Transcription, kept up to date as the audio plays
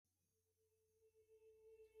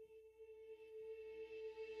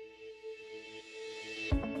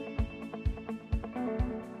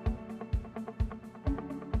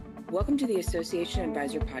Welcome to the Association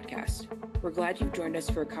Advisor Podcast. We're glad you've joined us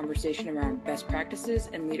for a conversation around best practices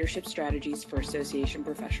and leadership strategies for association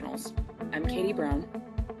professionals. I'm Katie Brown.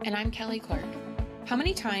 And I'm Kelly Clark. How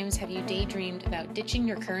many times have you daydreamed about ditching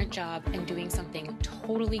your current job and doing something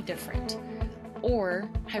totally different? Or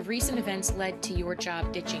have recent events led to your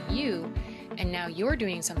job ditching you, and now you're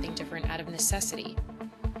doing something different out of necessity?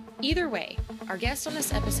 Either way, our guest on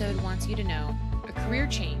this episode wants you to know a career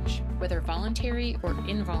change, whether voluntary or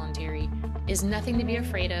involuntary, is nothing to be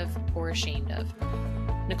afraid of or ashamed of.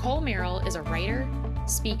 Nicolle Merrill is a writer,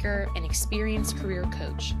 speaker, and experienced career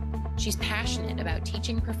coach. She's passionate about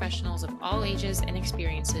teaching professionals of all ages and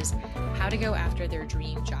experiences how to go after their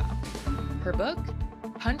dream job. Her book,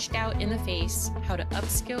 Punched Out in the Face: How to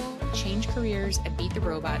Upskill, Change Careers, and Beat the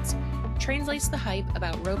Robots, translates the hype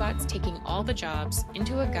about robots taking all the jobs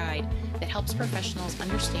into a guide that helps professionals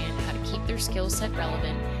understand how to keep their skill set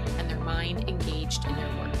relevant and their mind engaged in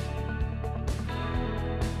their work.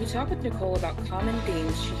 We talk with Nicolle about common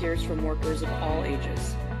themes she hears from workers of all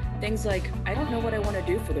ages. Things like, I don't know what I want to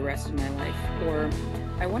do for the rest of my life, or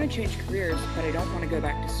I want to change careers, but I don't want to go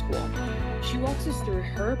back to school. She walks us through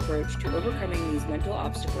her approach to overcoming these mental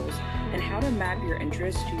obstacles and how to map your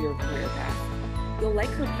interests to your career path. You'll like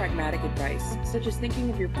her pragmatic advice, such as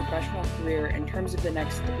thinking of your professional career in terms of the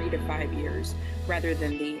next 3 to 5 years, rather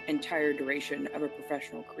than the entire duration of a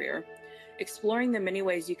professional career. Exploring the many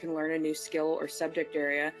ways you can learn a new skill or subject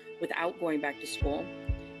area without going back to school,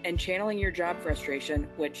 and channeling your job frustration,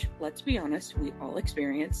 which, let's be honest, we all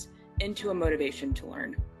experience, into a motivation to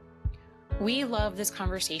learn. We love this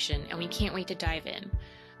conversation and we can't wait to dive in.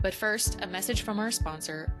 But first, a message from our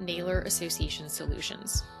sponsor, Naylor Association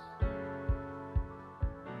Solutions.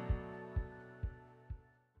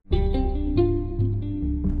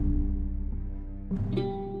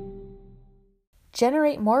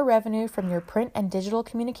 Generate more revenue from your print and digital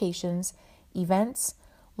communications, events,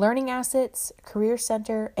 learning assets, career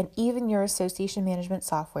center, and even your association management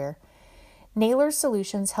software. Naylor's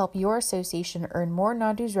solutions help your association earn more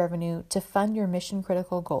non-dues revenue to fund your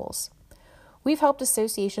mission-critical goals. We've helped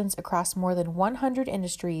associations across more than 100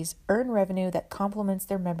 industries earn revenue that complements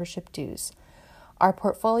their membership dues. Our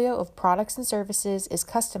portfolio of products and services is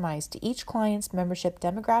customized to each client's membership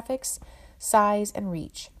demographics, size, and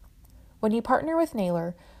reach. When you partner with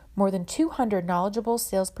Naylor, more than 200 knowledgeable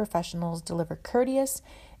sales professionals deliver courteous,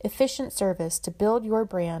 efficient service to build your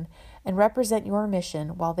brand and represent your mission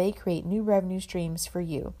while they create new revenue streams for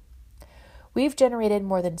you. We've generated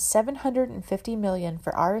more than $750 million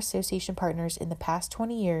for our association partners in the past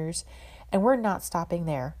 20 years, and we're not stopping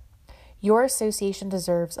there. Your association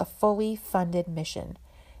deserves a fully funded mission.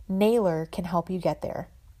 Naylor can help you get there.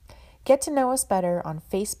 Get to know us better on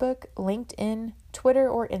Facebook, LinkedIn, Twitter,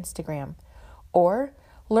 or Instagram, or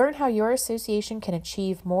learn how your association can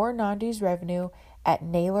achieve more non-dues revenue at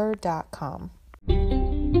naylor.com.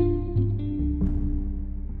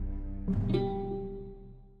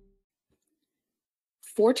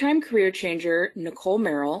 Four-time career changer Nicolle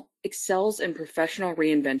Merrill excels in professional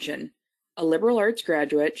reinvention. A liberal arts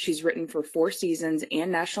graduate, she's written for Four Seasons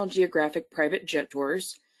and National Geographic private jet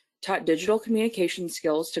tours, taught digital communication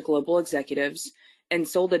skills to global executives, and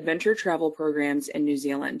sold adventure travel programs in New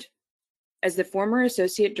Zealand. As the former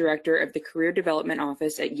associate director of the Career Development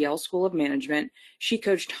Office at Yale School of Management, she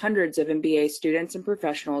coached hundreds of MBA students and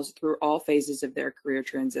professionals through all phases of their career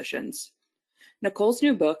transitions. Nicolle's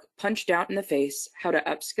new book, Punched Out in the Face: How to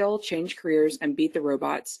Upskill, Change Careers, and Beat the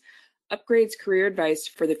Robots, upgrades career advice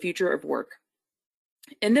for the future of work.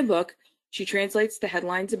 In the book, she translates the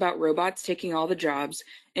headlines about robots taking all the jobs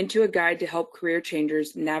into a guide to help career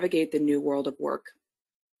changers navigate the new world of work.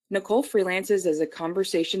 Nicolle freelances as a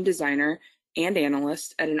conversation designer and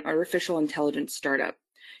analyst at an artificial intelligence startup.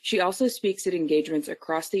 She also speaks at engagements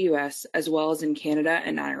across the US as well as in Canada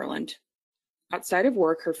and Ireland. Outside of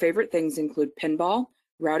work, her favorite things include pinball,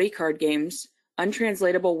 rowdy card games,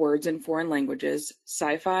 untranslatable words in foreign languages,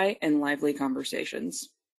 sci-fi, and lively conversations.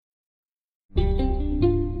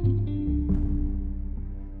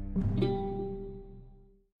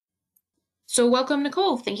 So welcome,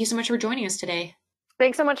 Nicolle. Thank you so much for joining us today.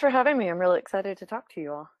 Thanks so much for having me. I'm really excited to talk to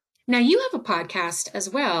you all. Now, you have a podcast as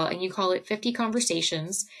well, and you call it 50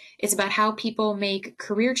 Conversations. It's about how people make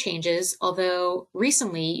career changes, although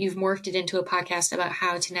recently you've morphed it into a podcast about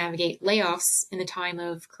how to navigate layoffs in the time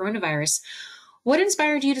of coronavirus. What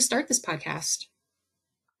inspired you to start this podcast?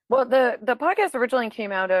 Well, the podcast originally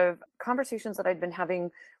came out of conversations that I'd been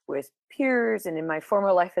having with peers and in my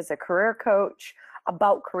former life as a career coach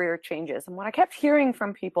about career changes. And what I kept hearing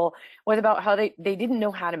from people was about how they didn't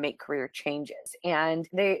know how to make career changes. And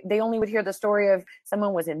they only would hear the story of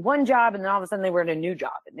someone was in one job and then all of a sudden they were in a new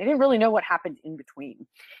job. And they didn't really know what happened in between.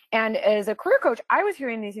 And as a career coach, I was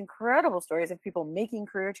hearing these incredible stories of people making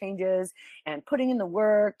career changes and putting in the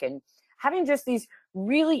work and having just these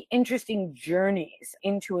really interesting journeys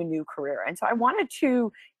into a new career. And so I wanted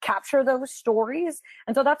to capture those stories.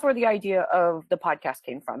 And so that's where the idea of the podcast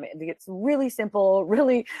came from. It's really simple,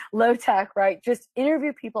 really low tech, right? Just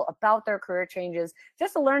interview people about their career changes,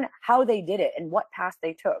 just to learn how they did it and what path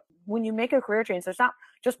they took. When you make a career change, there's not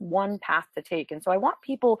just one path to take. And so I want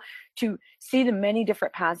people to see the many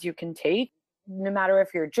different paths you can take, no matter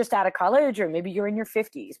if you're just out of college or maybe you're in your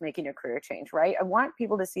 50s making a career change, right? I want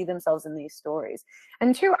people to see themselves in these stories.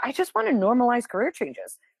 And two, I just want to normalize career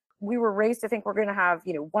changes. We were raised to think we're going to have,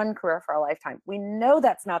 one career for our lifetime. We know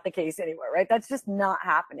that's not the case anymore, right? That's just not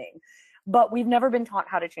happening. But we've never been taught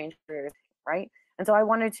how to change careers, right? And so I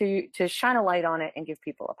wanted to shine a light on it and give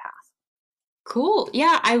people a path. Cool.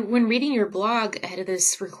 Yeah, when reading your blog ahead of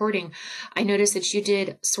this recording, I noticed that you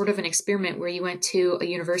did sort of an experiment where you went to a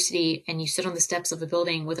university and you stood on the steps of a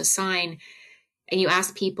building with a sign and you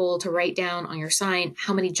asked people to write down on your sign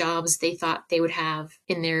how many jobs they thought they would have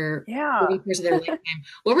in their 30 years of their lifetime.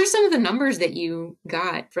 What were some of the numbers that you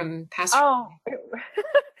got from past? Oh,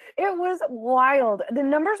 it was wild. The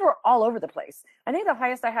numbers were all over the place. I think the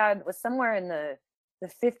highest I had was somewhere in the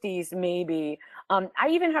 50s, maybe. I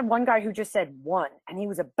even had one guy who just said one, and he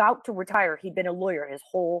was about to retire. He'd been a lawyer his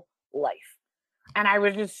whole life. And I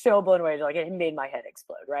was just so blown away. Like, it made my head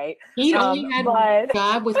explode, right? He only had one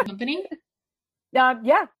job with a company? Yeah,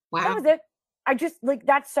 wow. That was it. I just,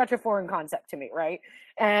 that's such a foreign concept to me, right?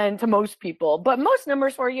 And to most people. But most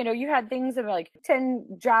numbers were, you had things of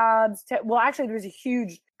 10 jobs. Actually, there was a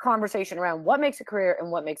huge conversation around what makes a career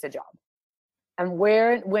and what makes a job. And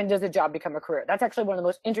when does a job become a career? That's actually one of the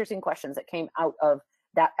most interesting questions that came out of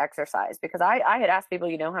that exercise, because I had asked people,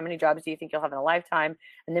 how many jobs do you think you'll have in a lifetime?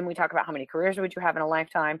 And then we talk about how many careers would you have in a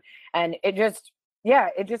lifetime? And it just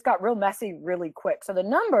got real messy really quick. So the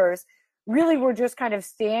numbers really were just kind of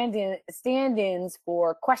stand-ins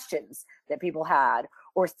for questions that people had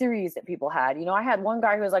or theories that people had. I had one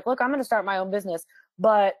guy who was like, look, I'm going to start my own business,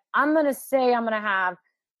 but I'm going to say I'm going to have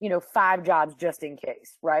 5 jobs just in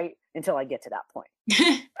case, right? Until I get to that point.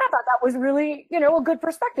 I thought that was really, a good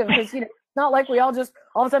perspective, because, it's not like we all of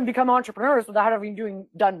a sudden become entrepreneurs without having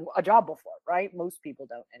done a job before, right? Most people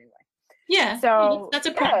don't anyway. Yeah. So that's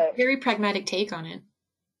a very pragmatic take on it.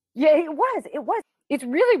 Yeah, it was. It's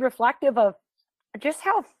really reflective of just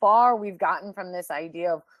how far we've gotten from this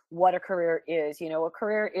idea of what a career is. A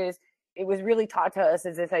career is, it was really taught to us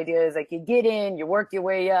as this idea is you get in, you work your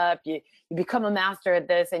way up, you become a master at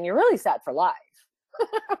this, and you're really set for life,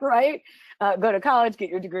 right? Go to college, get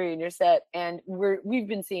your degree, and you're set. And we've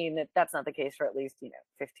been seeing that that's not the case for at least,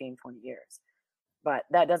 15, 20 years. But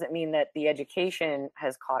that doesn't mean that the education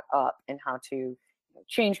has caught up in how to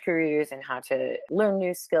change careers and how to learn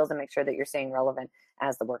new skills and make sure that you're staying relevant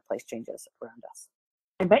as the workplace changes around us.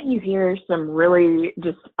 I bet you hear some really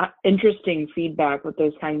just interesting feedback with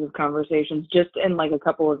those kinds of conversations. Just in a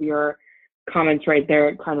couple of your comments right there,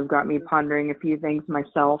 it kind of got me pondering a few things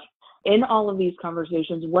myself. In all of these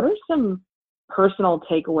conversations, what are some personal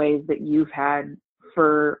takeaways that you've had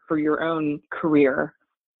for your own career?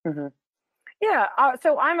 Mm-hmm. Yeah,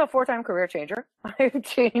 so I'm a 4-time career changer. I've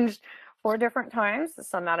changed 4 different times,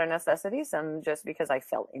 some out of necessity, some just because I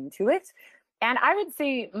fell into it. And I would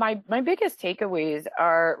say my biggest takeaways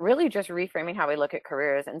are really just reframing how we look at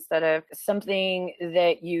careers. Instead of something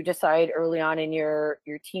that you decide early on in your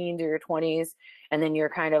teens or your 20s, and then you're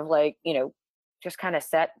kind of just kind of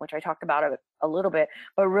set, which I talked about a little bit,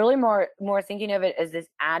 but really more thinking of it as this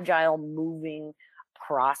agile, moving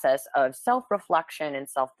process of self-reflection and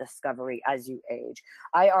self-discovery as you age.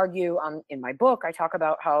 I argue in my book, I talk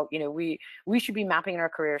about how we should be mapping our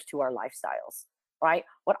careers to our lifestyles. Right?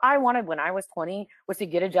 What I wanted when I was 20 was to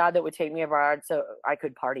get a job that would take me abroad so I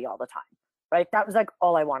could party all the time. Right? That was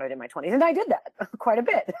all I wanted in my 20s. And I did that quite a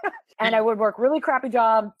bit. And I would work really crappy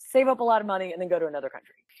job, save up a lot of money, and then go to another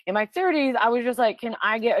country. In my 30s, I was just can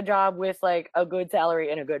I get a job with a good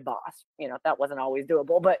salary and a good boss? That wasn't always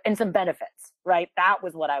doable, and some benefits, right? That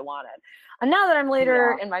was what I wanted. And now that I'm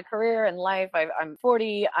later in my career and life, I'm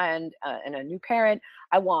 40 and a new parent,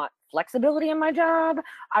 I want flexibility in my job.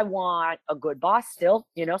 I want a good boss still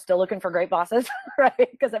looking for great bosses, right?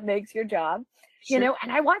 Because it makes your job, and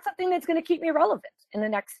I want something that's going to keep me relevant in the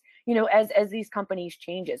next, as these companies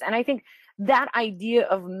changes. And I think that idea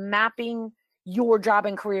of mapping your job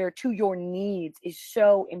and career to your needs is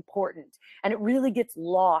so important. And it really gets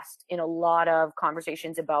lost in a lot of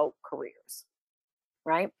conversations about careers,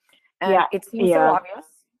 right? And Yeah. it seems so obvious,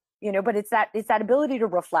 but it's that ability to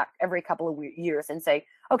reflect every couple of years and say,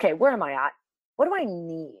 okay, where am I at? What do I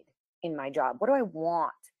need in my job? What do I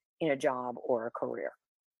want in a job or a career?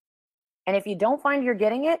 And if you don't find you're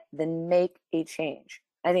getting it, then make a change.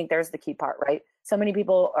 I think there's the key part, right? So many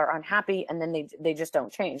people are unhappy and then they just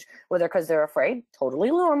don't change, whether because they're afraid, totally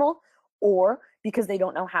normal, or because they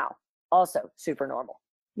don't know how, also super normal.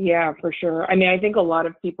 Yeah, for sure. I mean, I think a lot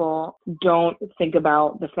of people don't think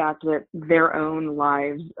about the fact that their own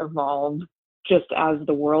lives evolve just as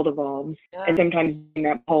the world evolves. Yeah. And sometimes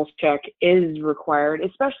that pulse check is required,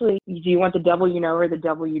 especially, do you want the devil you know or the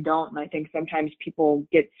devil you don't? And I think sometimes people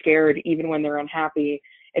get scared even when they're unhappy.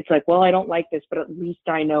 It's like, well, I don't like this, but at least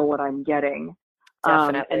I know what I'm getting.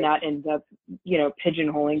 Definitely. And that ends up,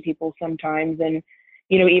 pigeonholing people sometimes. And,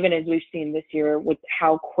 even as we've seen this year with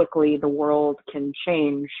how quickly the world can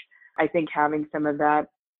change, I think having some of that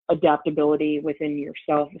adaptability within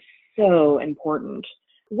yourself is so important.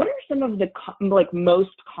 What are some of the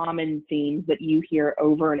most common themes that you hear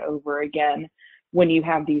over and over again when you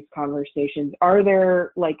have these conversations? Are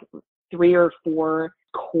there 3 or 4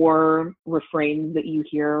 core refrains that you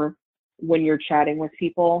hear when you're chatting with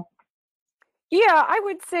people? Yeah, I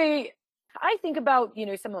would say, I think about,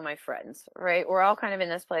 some of my friends, right? We're all kind of in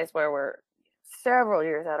this place where we're several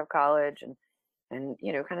years out of college and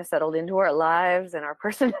kind of settled into our lives and our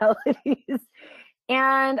personalities.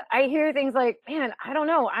 And I hear things like, man, I don't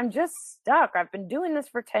know, I'm just stuck. I've been doing this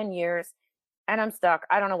for 10 years and I'm stuck.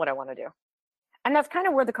 I don't know what I want to do. And that's kind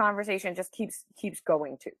of where the conversation just keeps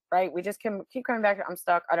going to, right? We just keep coming back to, I'm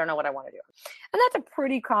stuck. I don't know what I want to do. And that's a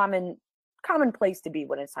pretty common place to be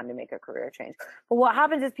when it's time to make a career change. But what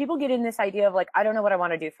happens is people get in this idea of I don't know what I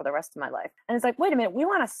want to do for the rest of my life. And it's like, wait a minute, we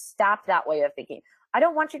want to stop that way of thinking. I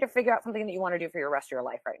don't want you to figure out something that you want to do for your rest of your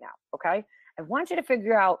life right now. Okay. I want you to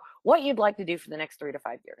figure out what you'd like to do for the next 3 to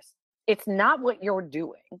 5 years. It's not what you're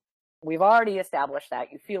doing. We've already established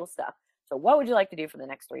that you feel stuff. So what would you like to do for the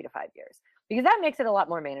next 3 to 5 years? Because that makes it a lot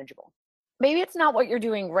more manageable. Maybe it's not what you're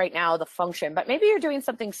doing right now, the function, but maybe you're doing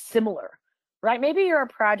something similar, right? Maybe you're a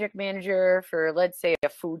project manager for, let's say, a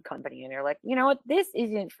food company, and you're like, you know what, this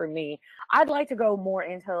isn't for me. I'd like to go more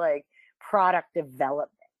into product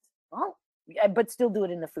development. Well, but still do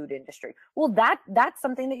it in the food industry. Well, that's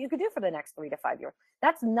something that you could do for the next 3 to 5 years.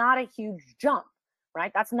 That's not a huge jump,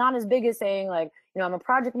 right? That's not as big as saying I'm a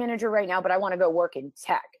project manager right now, but I want to go work in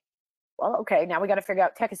tech. Well, okay, now we got to figure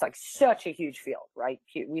out, tech is such a huge field, right?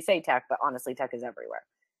 We say tech, but honestly, tech is everywhere.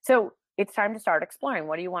 So it's time to start exploring.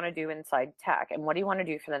 What do you want to do inside tech, and what do you want to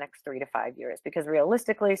do for the next 3 to 5 years? Because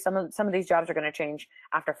realistically, some of these jobs are going to change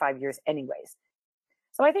after 5 years anyways.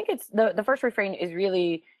 So I think it's the first refrain is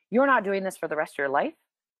really, you're not doing this for the rest of your life.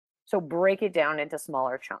 So break it down into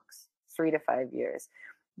smaller chunks, 3 to 5 years.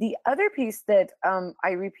 The other piece that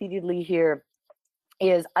I repeatedly hear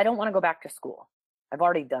is, I don't want to go back to school. I've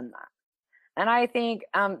already done that. And I think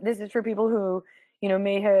this is for people who,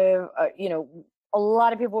 may have, a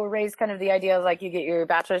lot of people were raised kind of the idea of you get your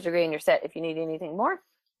bachelor's degree and you're set. If you need anything more,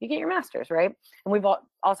 you get your master's, right? And we've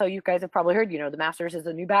also, you guys have probably heard, the master's is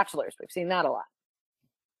the new bachelor's. We've seen that a lot.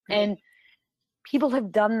 And people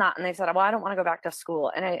have done that and they've said, well, I don't want to go back to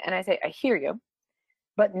school. And I say, I hear you,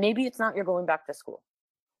 but maybe it's not you're going back to school.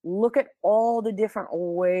 Look at all the different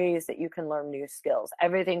ways that you can learn new skills.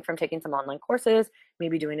 Everything from taking some online courses,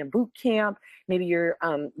 maybe doing a boot camp, maybe you're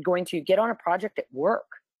going to get on a project at work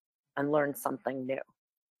and learn something new,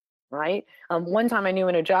 right? One time I knew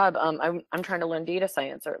in a job, I'm trying to learn data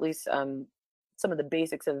science, or at least some of the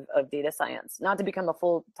basics of data science, not to become a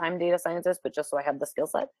full-time data scientist, but just so I have the skill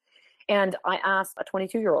set. And I asked a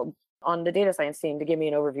 22-year-old on the data science team to give me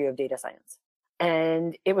an overview of data science.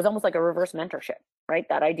 And it was almost like a reverse mentorship, right?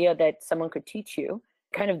 That idea that someone could teach you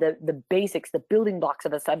kind of the basics, the building blocks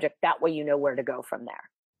of the subject. That way you know where to go from there.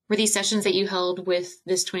 Were these sessions that you held with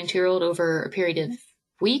this 22-year-old over a period of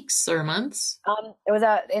weeks or months? It was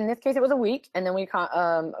in this case, it was a week. And then we,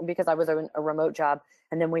 because I was a remote job,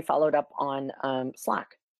 and then we followed up on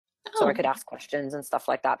Slack. So I could ask questions and stuff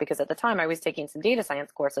like that, because at the time I was taking some data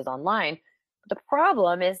science courses online. But the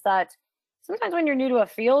problem is that sometimes when you're new to a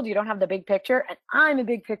field, you don't have the big picture, and I'm a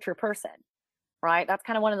big picture person, right? That's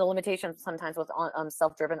kind of one of the limitations sometimes with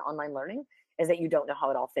self-driven online learning, is that you don't know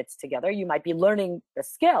how it all fits together. You might be learning the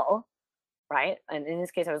skill, right? And in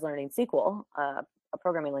this case, I was learning SQL, a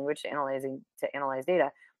programming language to analyze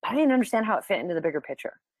data, but I didn't understand how it fit into the bigger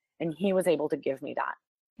picture. And he was able to give me that.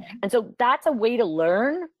 And so that's a way to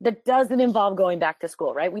learn that doesn't involve going back to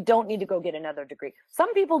school, right? We don't need to go get another degree.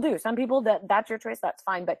 Some people do. Some people, that's your choice, that's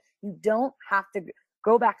fine, but you don't have to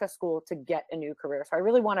go back to school to get a new career. So I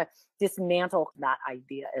really want to dismantle that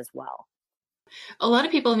idea as well. A lot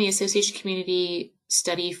of people in the association community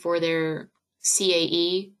study for their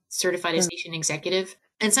CAE, Certified Association Executive.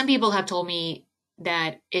 And some people have told me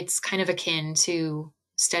that it's kind of akin to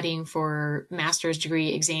studying for master's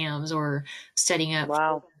degree exams or studying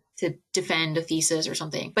up to defend a thesis or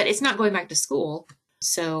something. But it's not going back to school.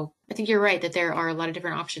 So I think you're right that there are a lot of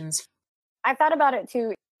different options. I've thought about it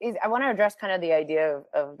too. I want to address kind of the idea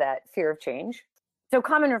of that fear of change. So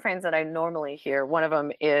common refrains that I normally hear, one of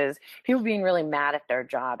them is people being really mad at their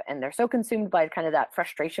job, and they're so consumed by kind of that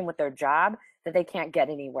frustration with their job that they can't get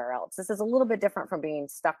anywhere else. This is a little bit different from being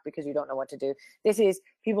stuck because you don't know what to do. This is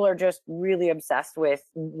people are just really obsessed with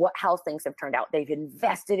how things have turned out. They've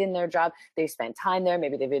invested in their job. They've spent time there.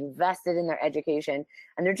 Maybe they've invested in their education,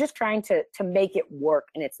 and they're just trying to make it work,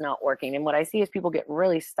 and it's not working. And what I see is people get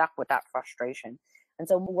really stuck with that frustration. And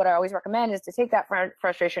so what I always recommend is to take that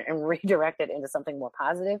frustration and redirect it into something more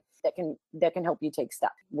positive that can help you take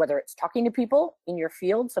steps, whether it's talking to people in your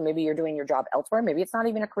field. So maybe you're doing your job elsewhere. Maybe it's not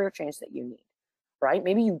even a career change that you need, right?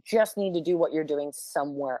 Maybe you just need to do what you're doing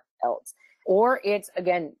somewhere else. Or it's,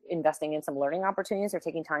 again, investing in some learning opportunities or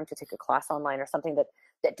taking time to take a class online or something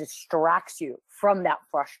that distracts you from that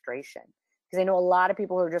frustration. Because I know a lot of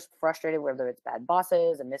people who are just frustrated, whether it's bad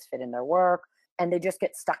bosses, a misfit in their work, and they just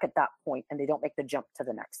get stuck at that point and they don't make the jump to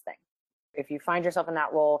the next thing. If you find yourself in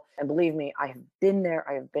that role, and believe me, I have been there,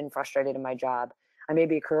 I have been frustrated in my job. I may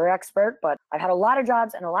be a career expert, but I've had a lot of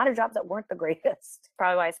jobs and a lot of jobs that weren't the greatest.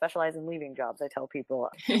 Probably why I specialize in leaving jobs, I tell people.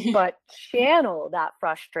 But channel that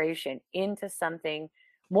frustration into something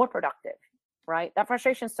more productive, right? That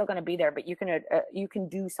frustration is still going to be there, but you can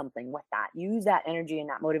do something with that. Use that energy and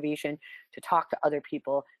that motivation to talk to other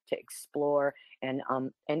people, to explore, and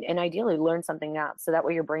ideally learn something out. So that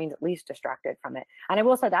way your brain's at least distracted from it. And I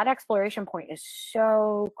will say that exploration point is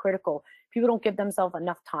so critical. People don't give themselves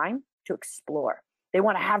enough time to explore. They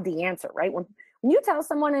want to have the answer, right? When you tell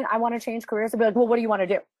someone, I want to change careers, they'll be like, well, what do you want to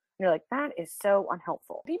do? And you're like, that is so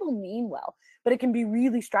unhelpful. People mean well, but it can be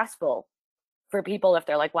really stressful for people if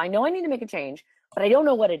they're like, well, I know I need to make a change, but I don't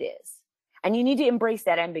know what it is. And you need to embrace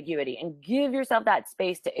that ambiguity and give yourself that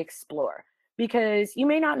space to explore, because you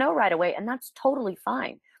may not know right away, and that's totally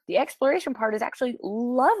fine. The exploration part is actually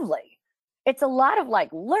lovely. It's a lot of like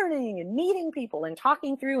learning and meeting people and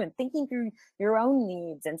talking through and thinking through your own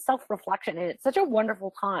needs and self-reflection. And it's such a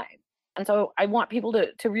wonderful time. And so I want people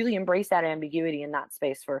to really embrace that ambiguity in that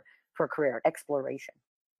space for career exploration.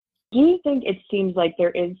 Do you think it seems like there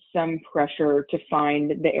is some pressure to find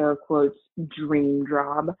the air quotes dream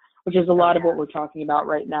job, which is a lot of what we're talking about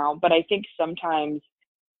right now? But I think sometimes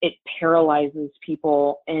it paralyzes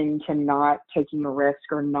people into not taking a risk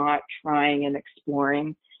or not trying and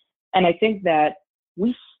exploring. And I think that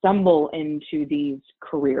we stumble into these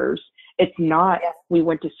careers. It's not we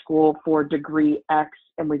went to school for degree X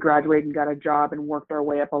and we graduated and got a job and worked our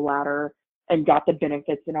way up a ladder and got the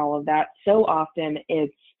benefits and all of that. So often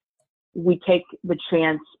it's we take the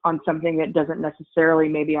chance on something that doesn't necessarily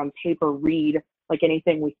maybe on paper read like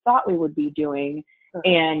anything we thought we would be doing.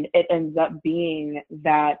 And it ends up being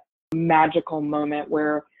that magical moment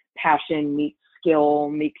where passion meets skill,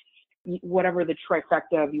 meets whatever the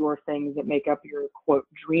trifecta of your things that make up your quote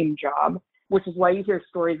dream job, which is why you hear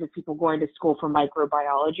stories of people going to school for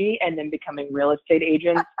microbiology and then becoming real estate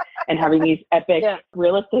agents and having these epic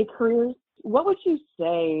real estate careers. What would you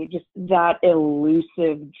say, just that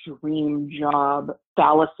elusive dream job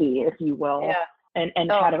fallacy, if you will, and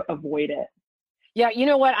how to avoid it? Yeah, you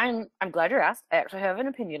know what? I'm glad you're asked. I actually have an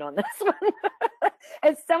opinion on this one.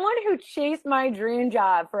 As someone who chased my dream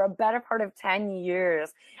job for a better part of 10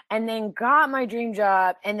 years and then got my dream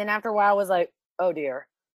job, and then after a while was like, oh dear,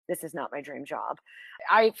 this is not my dream job.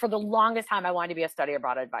 For the longest time, I wanted to be a study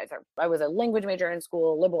abroad advisor. I was a language major in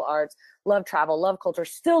school, liberal arts, love travel, love culture,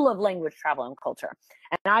 still love language, travel, and culture.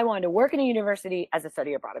 And I wanted to work in a university as a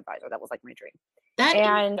study abroad advisor. That was like my dream.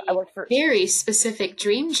 I worked for very specific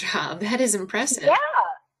dream job. That is impressive. Yeah.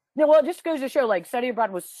 No, well, it just goes to show, like, study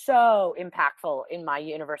abroad was so impactful in my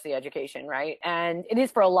university education, right? And it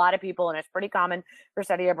is for a lot of people, and it's pretty common for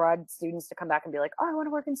study abroad students to come back and be like, oh, I want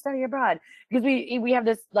to work in study abroad. Because we have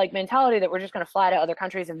this, like, mentality that we're just going to fly to other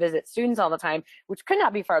countries and visit students all the time, which could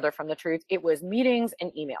not be farther from the truth. It was meetings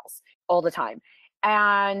and emails all the time.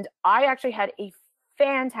 And I actually had a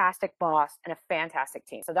fantastic boss and a fantastic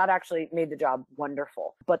team. So that actually made the job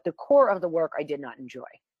wonderful. But the core of the work I did not enjoy.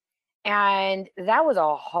 And that was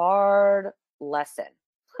a hard lesson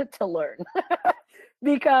to learn.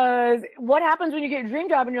 because what happens when you get a dream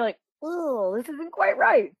job and you're like, oh, this isn't quite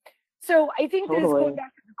right. So I think this Totally. going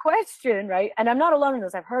back to the question, right? And I'm not alone in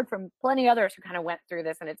this. I've heard from plenty others who kind of went through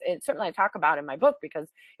this, and it's certainly I talk about in my book because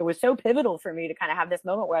it was so pivotal for me to kind of have this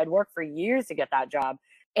moment where I'd worked for years to get that job.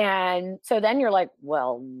 And so then you're like,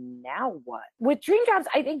 well, now what? With dream jobs,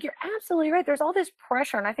 I think you're absolutely right. There's all this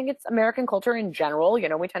pressure, and I think it's American culture in general. You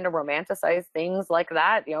know, we tend to romanticize things like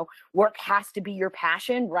that. You know, work has to be your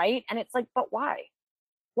passion, right? And it's like, but why?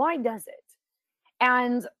 Why does it?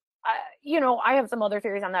 And you know, I have some other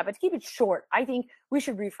theories on that, but to keep it short, I think we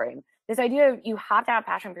should reframe this idea of you have to have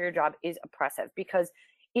passion for your job is oppressive because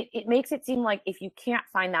it makes it seem like if you can't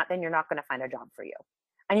find that, then you're not going to find a job for you.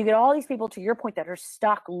 And you get all these people, to your point, that are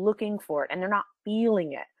stuck looking for it and they're not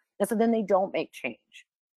feeling it. And so then they don't make change.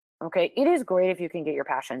 Okay. It is great if you can get your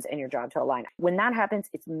passions and your job to align. When that happens,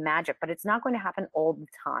 it's magic, but it's not going to happen all the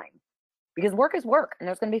time because work is work and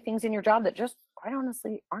there's going to be things in your job that just quite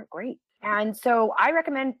honestly aren't great. And so I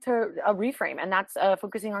recommend to a reframe, and that's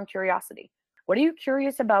focusing on curiosity. What are you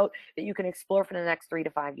curious about that you can explore for the next 3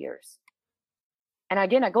 to 5 years? And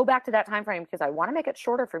again, I go back to that time frame because I want to make it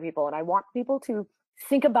shorter for people, and I want people to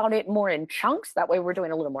think about it more in chunks. That way we're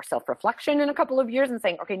doing a little more self-reflection in a couple of years and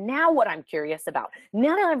saying, okay, now what I'm curious about.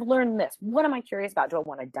 Now that I've learned this, what am I curious about? Do I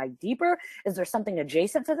want to dive deeper? Is there something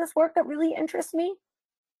adjacent to this work that really interests me?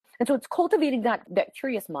 And so it's cultivating that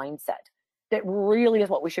curious mindset that really is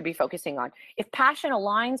what we should be focusing on. If passion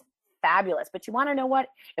aligns, fabulous. But you want to know what?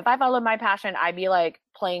 If I followed my passion, I'd be like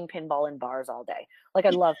playing pinball in bars all day. Like I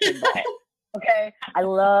love pinball. Okay, I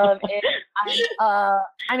love it.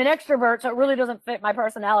 I'm an extrovert, so it really doesn't fit my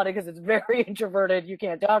personality because it's very introverted. You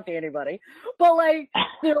can't talk to anybody. But like,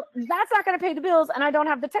 you know, that's not going to pay the bills, and I don't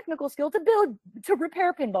have the technical skill to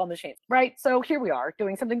repair pinball machines, right? So here we are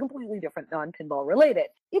doing something completely different, non-pinball related.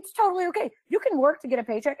 It's totally okay. You can work to get a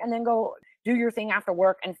paycheck and then go do your thing after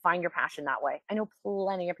work and find your passion that way. I know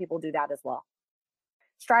plenty of people do that as well.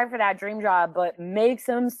 Strive for that dream job, but make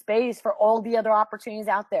some space for all the other opportunities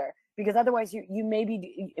out there. Because otherwise it may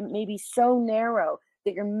be so narrow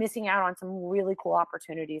that you're missing out on some really cool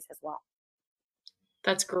opportunities as well.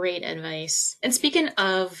 That's great advice. And speaking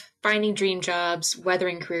of finding dream jobs,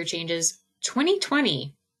 weathering career changes,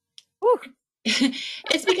 2020.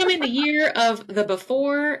 It's becoming the year of the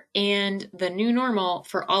before and the new normal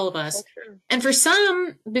for all of us. And for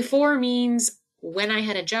some, before means when I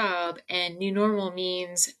had a job, and new normal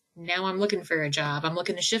means now I'm looking for a job. I'm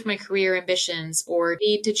looking to shift my career ambitions or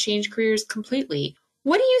need to change careers completely.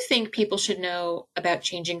 What do you think people should know about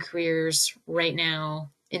changing careers right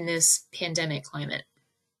now in this pandemic climate?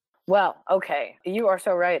 Well, okay. You are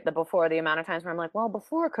so right. The amount of times where I'm like, well,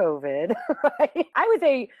 before COVID, right? I would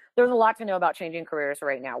say there's a lot to know about changing careers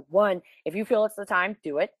right now. One, if you feel it's the time,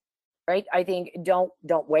 do it. Right? I think don't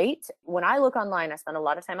wait. When I look online, I spend a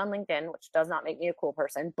lot of time on LinkedIn, which does not make me a cool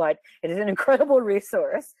person, but it is an incredible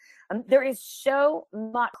resource. There is so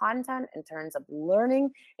much content in terms of learning,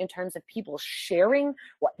 in terms of people sharing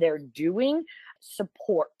what they're doing,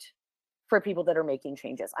 support for people that are making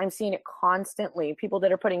changes. I'm seeing it constantly. People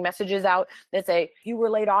that are putting messages out that say, you were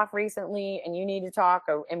laid off recently and you need to talk,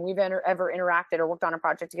 and we've ever interacted or worked on a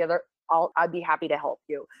project together. I'd be happy to help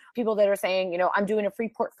you. People that are saying, you know, I'm doing a free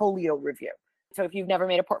portfolio review. So if you've never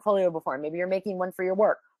made a portfolio before, maybe you're making one for your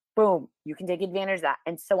work, boom, you can take advantage of that,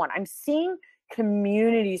 and so on. I'm seeing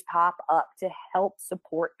communities pop up to help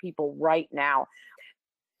support people right now.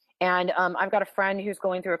 And I've got a friend who's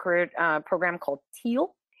going through a career program called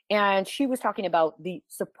Teal, and she was talking about the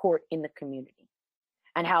support in the community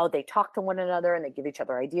and how they talk to one another and they give each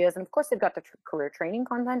other ideas. And of course, they've got the career training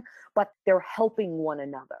content, but they're helping one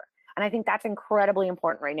another. And I think that's incredibly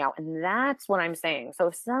important right now. And that's what I'm saying. So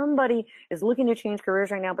if somebody is looking to change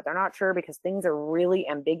careers right now, but they're not sure because things are really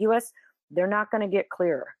ambiguous, they're not going to get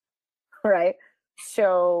clearer, right?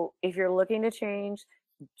 So if you're looking to change,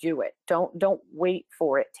 do it. Don't wait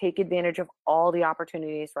for it. Take advantage of all the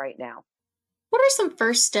opportunities right now. What are some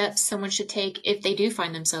first steps someone should take if they do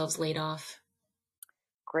find themselves laid off?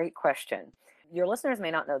 Great question. Your listeners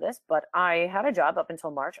may not know this, but I had a job up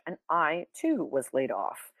until March, and I too was laid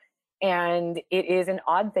off. And it is an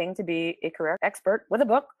odd thing to be a career expert with a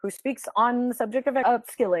book who speaks on the subject of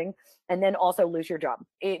upskilling and then also lose your job.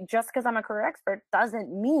 Just because I'm a career expert doesn't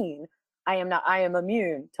mean I am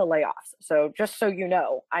immune to layoffs. So just so you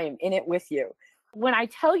know, I am in it with you. When I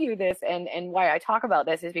tell you this and why I talk about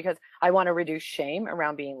this is because I want to reduce shame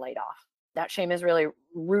around being laid off. That shame is really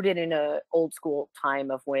rooted in a old school time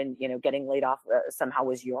of when, you know, getting laid off somehow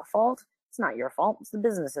was your fault. It's not your fault. It's the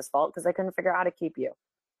business's fault because they couldn't figure out how to keep you.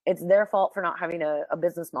 It's their fault for not having a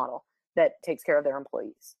business model that takes care of their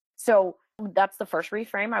employees. So that's the first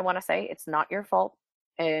reframe I want to say. It's not your fault.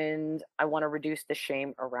 and I want to reduce the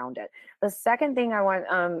shame around it. The second thing I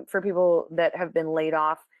want for people that have been laid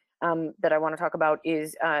off that I want to talk about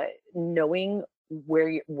is knowing where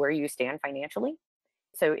you stand financially.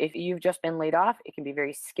 So if you've just been laid off, it can be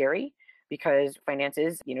very scary because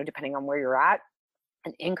finances, depending on where you're at,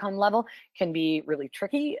 an income level can be really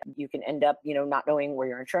tricky. You can end up, not knowing where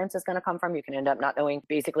your insurance is going to come from. You can end up not knowing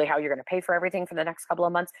basically how you're going to pay for everything for the next couple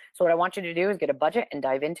of months. So what I want you to do is get a budget and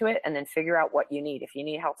dive into it and then figure out what you need. If you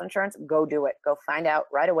need health insurance, go do it. Go find out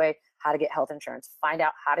right away how to get health insurance. Find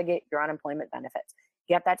out how to get your unemployment benefits.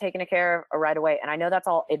 Get that taken care of right away. And I know that's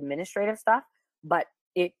all administrative stuff, but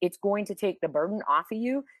it's going to take the burden off of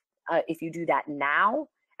you if you do that now.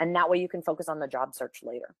 And that way you can focus on the job search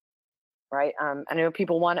later. Right. I know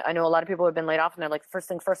a lot of people have been laid off and they're like, first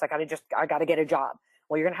thing first, I got to get a job.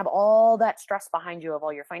 Well, you're going to have all that stress behind you of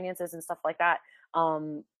all your finances and stuff like that,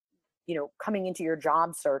 coming into your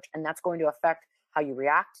job search. And that's going to affect how you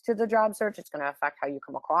react to the job search. It's going to affect how you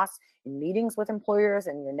come across in meetings with employers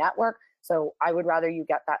and your network. So I would rather you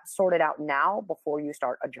get that sorted out now before you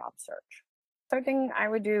start a job search. Third thing I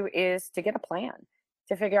would do is to get a plan.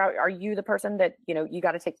 To figure out, are you the person that, you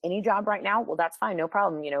got to take any job right now? Well, that's fine. No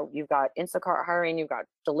problem. You've got Instacart hiring, you've got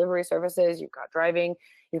delivery services, you've got driving,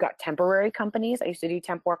 you've got temporary companies. I used to do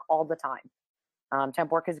temp work all the time.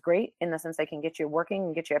 Temp work is great in the sense they can get you working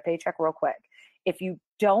and get you a paycheck real quick. If you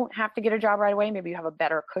don't have to get a job right away, maybe you have a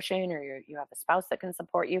better cushion or you have a spouse that can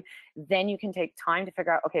support you, then you can take time to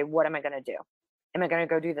figure out, okay, what am I going to do? Am I going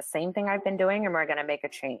to go do the same thing I've been doing, or am I going to make a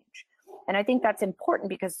change? And I think that's important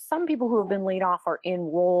because some people who have been laid off are in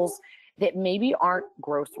roles that maybe aren't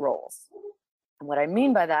growth roles. And what I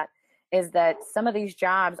mean by that is that some of these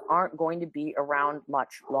jobs aren't going to be around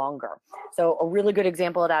much longer. So a really good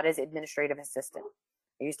example of that is administrative assistant.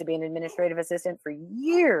 I used to be an administrative assistant for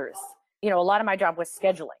years. A lot of my job was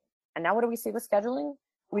scheduling. And now what do we see with scheduling?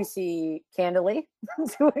 We see Candidly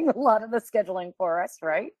doing a lot of the scheduling for us,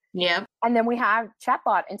 right? Yeah. And then we have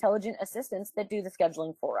chatbot intelligent assistants that do the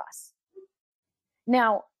scheduling for us.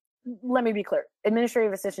 Now, let me be clear.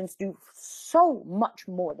 Administrative assistants do so much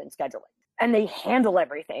more than scheduling, and they handle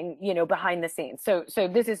everything, behind the scenes. So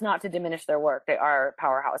this is not to diminish their work. They are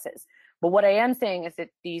powerhouses. But what I am saying is that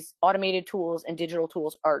these automated tools and digital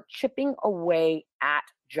tools are chipping away at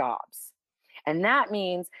jobs. And that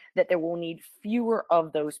means that there will need fewer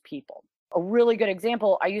of those people. A really good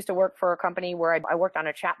example, I used to work for a company where I worked on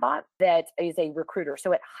a chatbot that is a recruiter.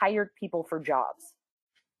 So it hired people for jobs.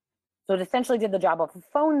 So it essentially did the job of a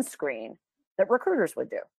phone screen that recruiters would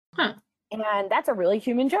do. Huh. And that's a really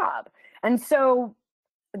human job. And so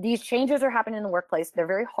these changes are happening in the workplace. They're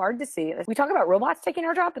very hard to see. We talk about robots taking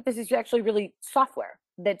our job, but this is actually really software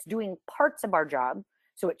that's doing parts of our job.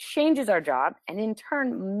 So it changes our job and in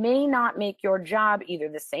turn may not make your job either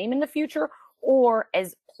the same in the future or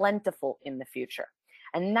as plentiful in the future.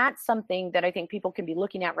 And that's something that I think people can be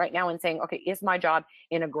looking at right now and saying, okay, is my job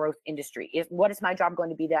in a growth industry? What is my job going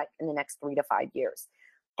to be that in the next 3 to 5 years?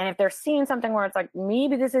 And if they're seeing something where it's like,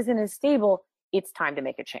 maybe this isn't as stable, it's time to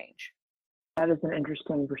make a change. That is an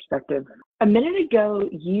interesting perspective. A minute ago,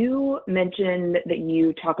 you mentioned that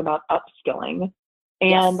you talk about upskilling.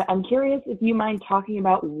 And Yes. I'm curious if you mind talking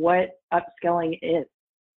about what upskilling is.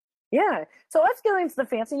 Yeah. So upskilling is the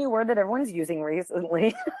fancy new word that everyone's using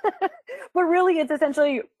recently. But really, it's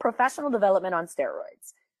essentially professional development on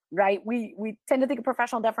steroids, right? We tend to think of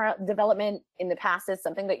professional development in the past as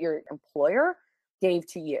something that your employer gave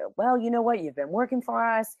to you. Well, you know what? You've been working for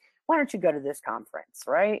us. Why don't you go to this conference,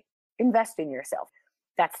 right? Invest in yourself.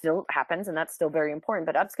 That still happens, and that's still very important.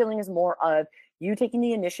 But upskilling is more of you taking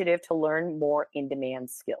the initiative to learn more in-demand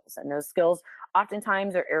skills. And those skills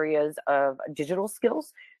oftentimes are areas of digital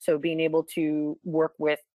skills. So being able to work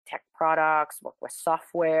with tech products, work with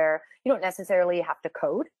software. You don't necessarily have to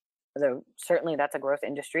code, although certainly that's a growth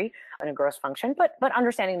industry and a growth function, but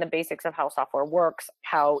understanding the basics of how software works,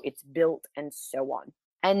 how it's built, and so on.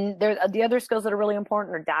 And the other skills that are really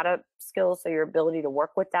important are data skills. So your ability to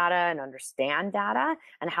work with data and understand data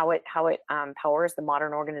and how it powers the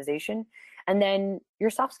modern organization. And then your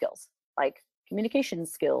soft skills, like communication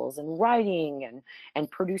skills and writing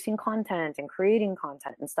and producing content and creating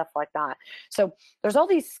content and stuff like that. So there's all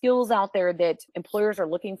these skills out there that employers are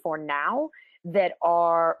looking for now that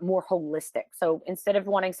are more holistic. So instead of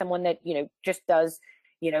wanting someone that, just does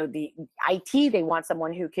the IT, they want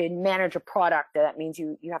someone who can manage a product. That means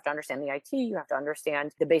you have to understand the IT, you have to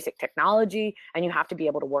understand the basic technology, and you have to be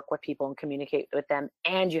able to work with people and communicate with them,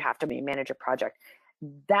 and you have to manage a project.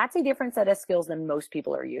 That's a different set of skills than most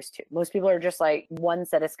people are used to. Most people are just like one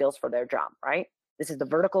set of skills for their job, right? This is the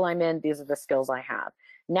vertical I'm in, these are the skills I have.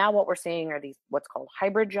 Now what we're seeing are these what's called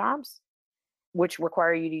hybrid jobs. which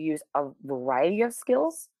require you to use a variety of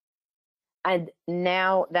skills. And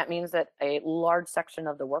now that means that a large section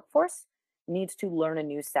of the workforce needs to learn a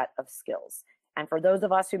new set of skills. And for those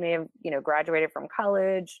of us who may have, graduated from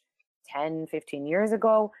college 10, 15 years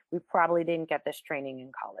ago, we probably didn't get this training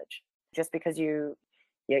in college. Just because you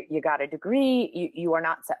got a degree, you are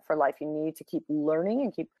not set for life. You need to keep learning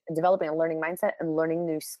and keep developing a learning mindset and learning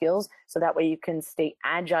new skills so that way you can stay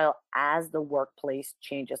agile as the workplace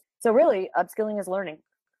changes. So really, upskilling is learning.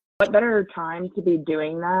 What better time to be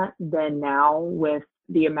doing that than now with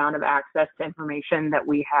the amount of access to information that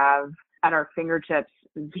we have at our fingertips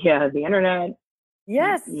via the internet?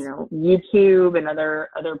 Yes. YouTube and other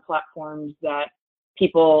platforms that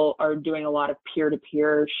people are doing a lot of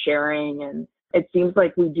peer-to-peer sharing. And it seems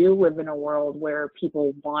like we do live in a world where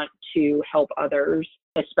people want to help others,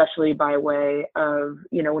 especially by way of,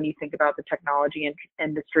 when you think about the technology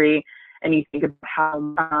industry and you think of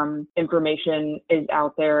how information is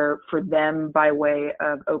out there for them by way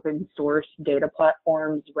of open source data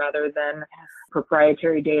platforms rather than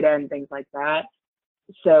proprietary data and things like that.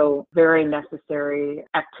 So very necessary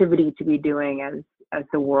activity to be doing as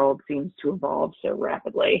the world seems to evolve so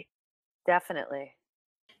rapidly. Definitely.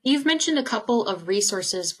 You've mentioned a couple of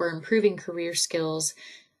resources for improving career skills,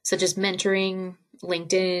 such as mentoring,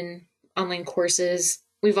 LinkedIn, online courses.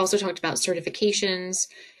 We've also talked about certifications.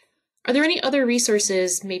 Are there any other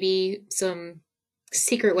resources, maybe some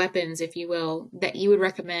secret weapons, if you will, that you would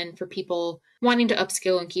recommend for people wanting to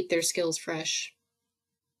upskill and keep their skills fresh?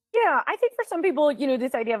 Yeah, I think for some people,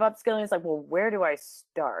 this idea of upskilling is like, well, where do I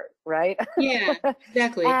start, right? Yeah,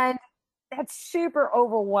 exactly. And that's super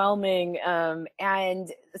overwhelming.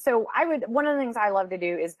 And so one of the things I love to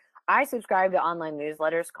do is I subscribe to online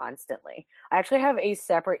newsletters constantly. I actually have a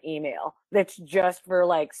separate email that's just for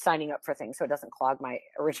like signing up for things so it doesn't clog my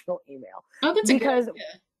original email. Oh, that's because a good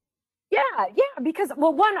idea. Yeah, because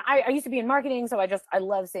one, I used to be in marketing, so I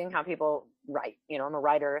love seeing how people write. I'm a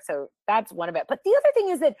writer, so that's one of it. But the other thing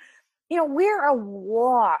is that, we're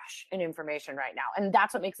awash in information right now, and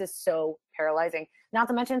that's what makes this so paralyzing. Not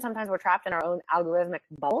to mention, sometimes we're trapped in our own algorithmic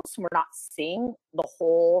bubbles. We're not seeing the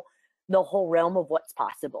whole realm of what's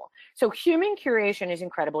possible. So human curation is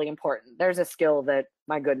incredibly important. There's a skill that,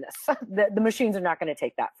 my goodness, the machines are not going to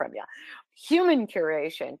take that from you. Human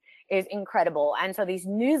curation is incredible. And so these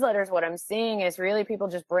newsletters, what I'm seeing is really people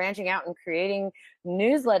just branching out and creating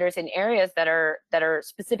newsletters in areas that are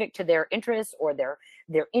specific to their interests or their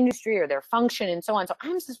industry or their function and so on. So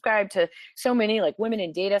I'm subscribed to so many, like Women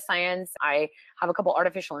in Data Science. I have a couple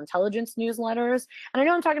artificial intelligence newsletters. And I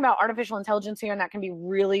know I'm talking about artificial intelligence here, and that can be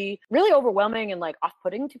really, really overwhelming and like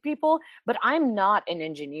off-putting to people, but I'm not an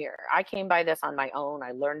engineer. I came by this on my own.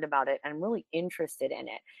 I learned about it and I'm really interested in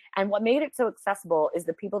it. And what made it so accessible is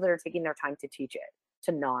the people that are taking their time to teach it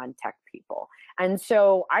to non-tech people. And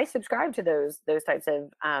so I subscribe to those types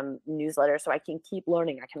of newsletters so I can keep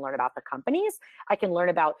learning. I can learn about the companies. I can learn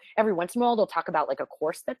about, every once in a while, they'll talk about like a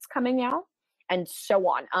course that's coming out and so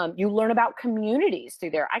on. You learn about communities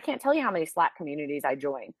through there. I can't tell you how many Slack communities I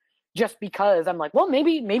join just because I'm like, well,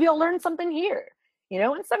 maybe I'll learn something here.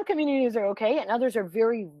 And some communities are okay and others are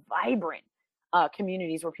very vibrant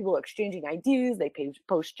communities where people are exchanging ideas, they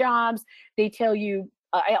post jobs, they tell you,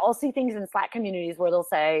 I'll see things in Slack communities where they'll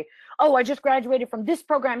say, oh, I just graduated from this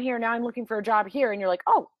program here, now I'm looking for a job here. And you're like,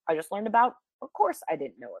 oh, I just learned about a course I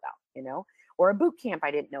didn't know about, or a boot camp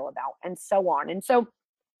I didn't know about, and so on. And so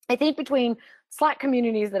I think between Slack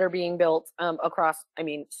communities that are being built across,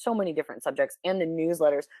 so many different subjects and the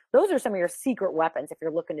newsletters, those are some of your secret weapons if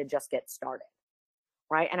you're looking to just get started.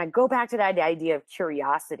 Right. And I go back to that idea of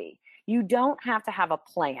curiosity. You don't have to have a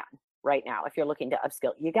plan right now if you're looking to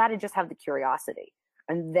upskill. You got to just have the curiosity,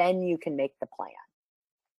 and then you can make the plan.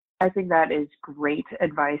 I think that is great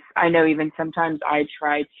advice. I know even sometimes I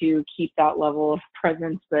try to keep that level of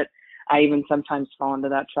presence, but I even sometimes fall into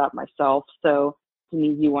that trap myself. So it's an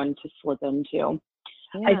easy one to slip into.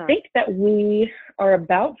 Yeah. I think that we are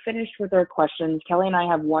about finished with our questions. Kelly and I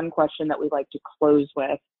have one question that we'd like to close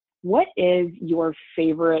with. What is your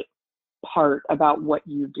favorite part about what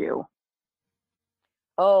you do?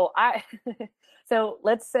 Oh, so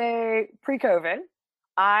let's say pre-COVID,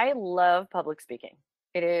 I love public speaking.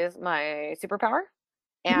 It is my superpower.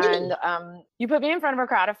 And you put me in front of a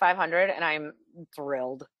crowd of 500 and I'm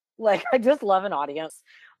thrilled. Like, I just love an audience.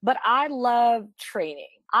 But I love training.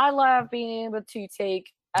 I love being able to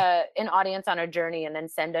take an audience on a journey and then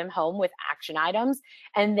send them home with action items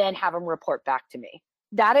and then have them report back to me.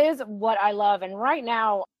 That is what I love. And right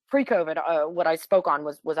now, pre-COVID, what I spoke on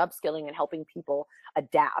was upskilling and helping people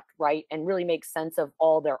adapt, right? And really make sense of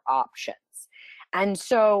all their options. And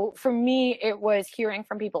so for me, it was hearing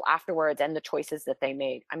from people afterwards and the choices that they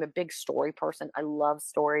made. I'm a big story person. I love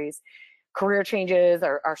stories. Career changes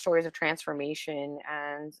are stories of transformation,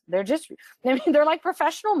 and they're just, I mean, they're like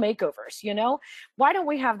professional makeovers, you know? Why don't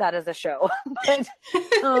we have that as a show? But,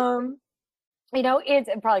 you know, it's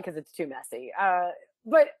probably because it's too messy.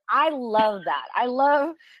 But I love that. I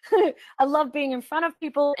love, I love being in front of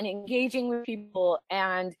people and engaging with people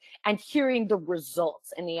and hearing the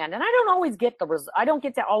results in the end. And I don't always get I don't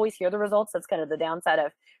get to always hear the results. That's kind of the downside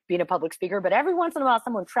of being a public speaker. But every once in a while,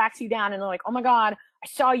 someone tracks you down and they're like, "Oh my God, I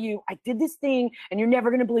saw you. I did this thing, and you're never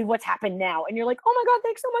going to believe what's happened now." And you're like, "Oh my God,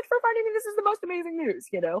 thanks so much for finding me. This is the most amazing news,"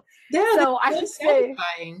 you know? Yeah, So I that's would so say,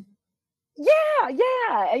 satisfying.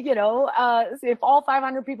 yeah, you know, if all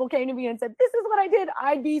 500 people came to me and said, "This is what I did,"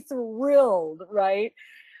 I'd be thrilled, right?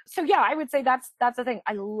 So yeah, I would say that's the thing.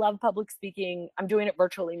 I love public speaking. I'm doing it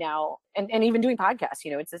virtually now, and even doing podcasts,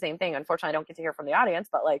 you know, it's the same thing. Unfortunately, I don't get to hear from the audience,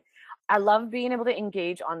 but like, I love being able to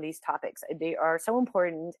engage on these topics. They are so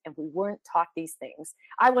important, and we weren't taught these things.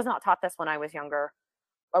 I was not taught this when I was younger.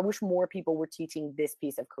 I wish more people were teaching this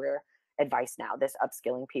piece of career advice now, this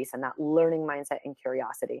upskilling piece and that learning mindset and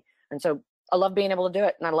curiosity. And so I love being able to do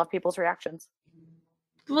it, and I love people's reactions.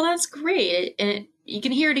 Well, that's great. And you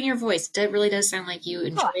can hear it in your voice. It really does sound like you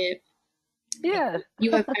enjoy it. Yeah.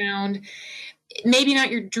 You have found maybe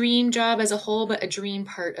not your dream job as a whole, but a dream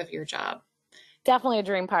part of your job. Definitely a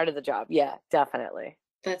dream part of the job. Yeah, definitely.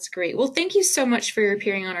 That's great. Well, thank you so much for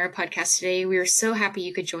appearing on our podcast today. We are so happy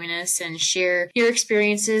you could join us and share your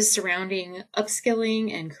experiences surrounding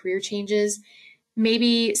upskilling and career changes.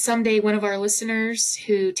 Maybe someday one of our listeners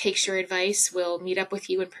who takes your advice will meet up with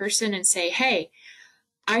you in person and say, "Hey,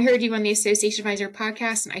 I heard you on the Association Advisor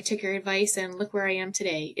podcast and I took your advice and look where I am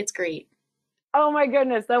today." It's great. Oh my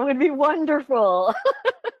goodness, that would be wonderful.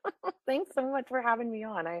 Thanks so much for having me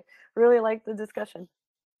on. I really liked the discussion.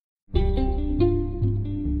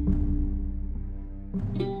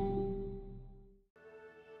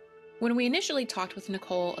 When we initially talked with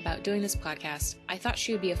Nicolle about doing this podcast, I thought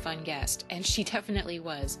she would be a fun guest, and she definitely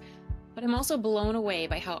was. But I'm also blown away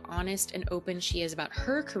by how honest and open she is about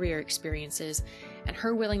her career experiences and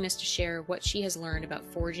her willingness to share what she has learned about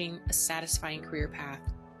forging a satisfying career path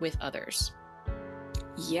with others.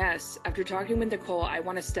 Yes, after talking with Nicolle, I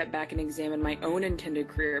want to step back and examine my own intended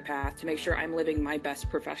career path to make sure I'm living my best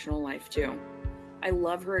professional life too. I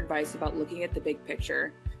love her advice about looking at the big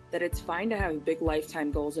picture, that it's fine to have big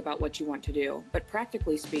lifetime goals about what you want to do, but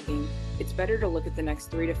practically speaking, it's better to look at the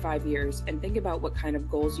next 3 to 5 years and think about what kind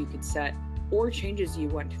of goals you could set or changes you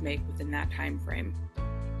want to make within that time frame.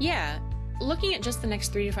 Yeah, looking at just the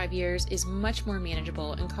next 3 to 5 years is much more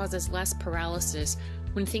manageable and causes less paralysis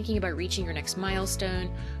when thinking about reaching your next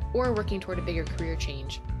milestone or working toward a bigger career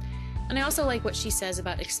change. And I also like what she says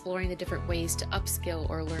about exploring the different ways to upskill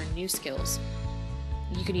or learn new skills.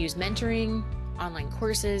 You can use mentoring, online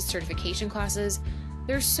courses, certification classes.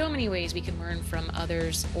 There's so many ways we can learn from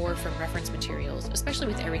others or from reference materials, especially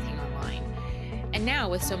with everything online. And now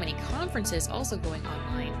with so many conferences also going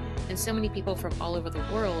online and so many people from all over the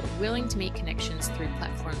world willing to make connections through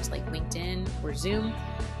platforms like LinkedIn or Zoom,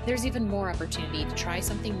 there's even more opportunity to try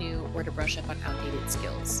something new or to brush up on outdated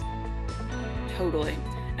skills. Totally.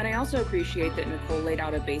 And I also appreciate that Nicolle laid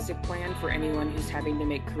out a basic plan for anyone who's having to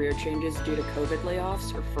make career changes due to COVID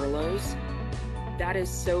layoffs or furloughs. That is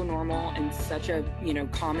so normal and such a,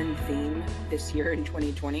 common theme this year in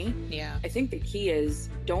 2020. Yeah. I think the key is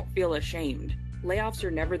don't feel ashamed. Layoffs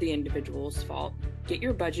are never the individual's fault. Get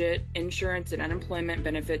your budget, insurance, and unemployment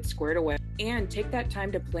benefits squared away, and take that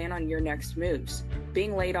time to plan on your next moves.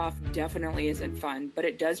 Being laid off definitely isn't fun, but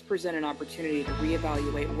it does present an opportunity to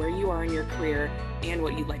reevaluate where you are in your career and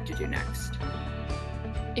what you'd like to do next.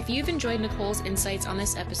 If you've enjoyed Nicolle's insights on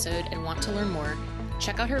this episode and want to learn more,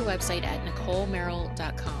 check out her website at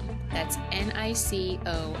NicolleMerrill.com. That's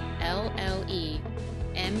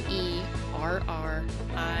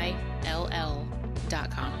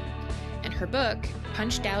NicolleMerrill.com. And her book,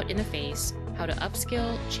 Punched Out in the Face, How to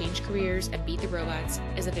Upskill, Change Careers, and Beat the Robots,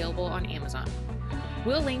 is available on Amazon.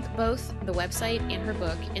 We'll link both the website and her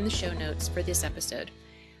book in the show notes for this episode.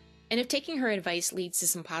 And if taking her advice leads to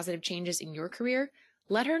some positive changes in your career,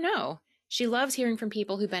 let her know. She loves hearing from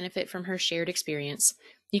people who benefit from her shared experience.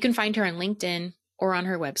 You can find her on LinkedIn or on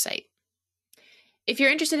her website. If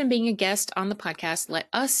you're interested in being a guest on the podcast, let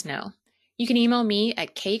us know. You can email me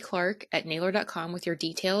at kclark@naylor.com with your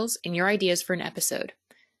details and your ideas for an episode.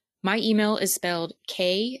 My email is spelled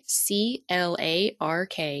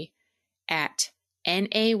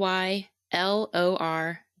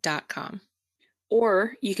KClark@naylor.com.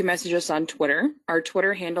 Or you can message us on Twitter. Our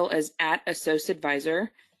Twitter handle is @AssociAdvisor.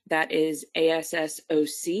 That is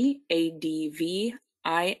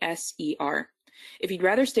ASSOCADVISER. If you'd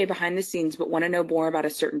rather stay behind the scenes but want to know more about a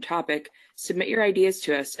certain topic, submit your ideas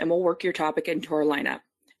to us and we'll work your topic into our lineup.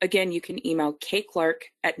 Again, you can email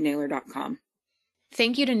kclark@naylor.com.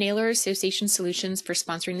 Thank you to Naylor Association Solutions for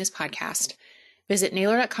sponsoring this podcast. Visit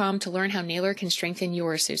naylor.com to learn how Naylor can strengthen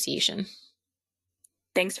your association.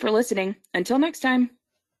 Thanks for listening. Until next time.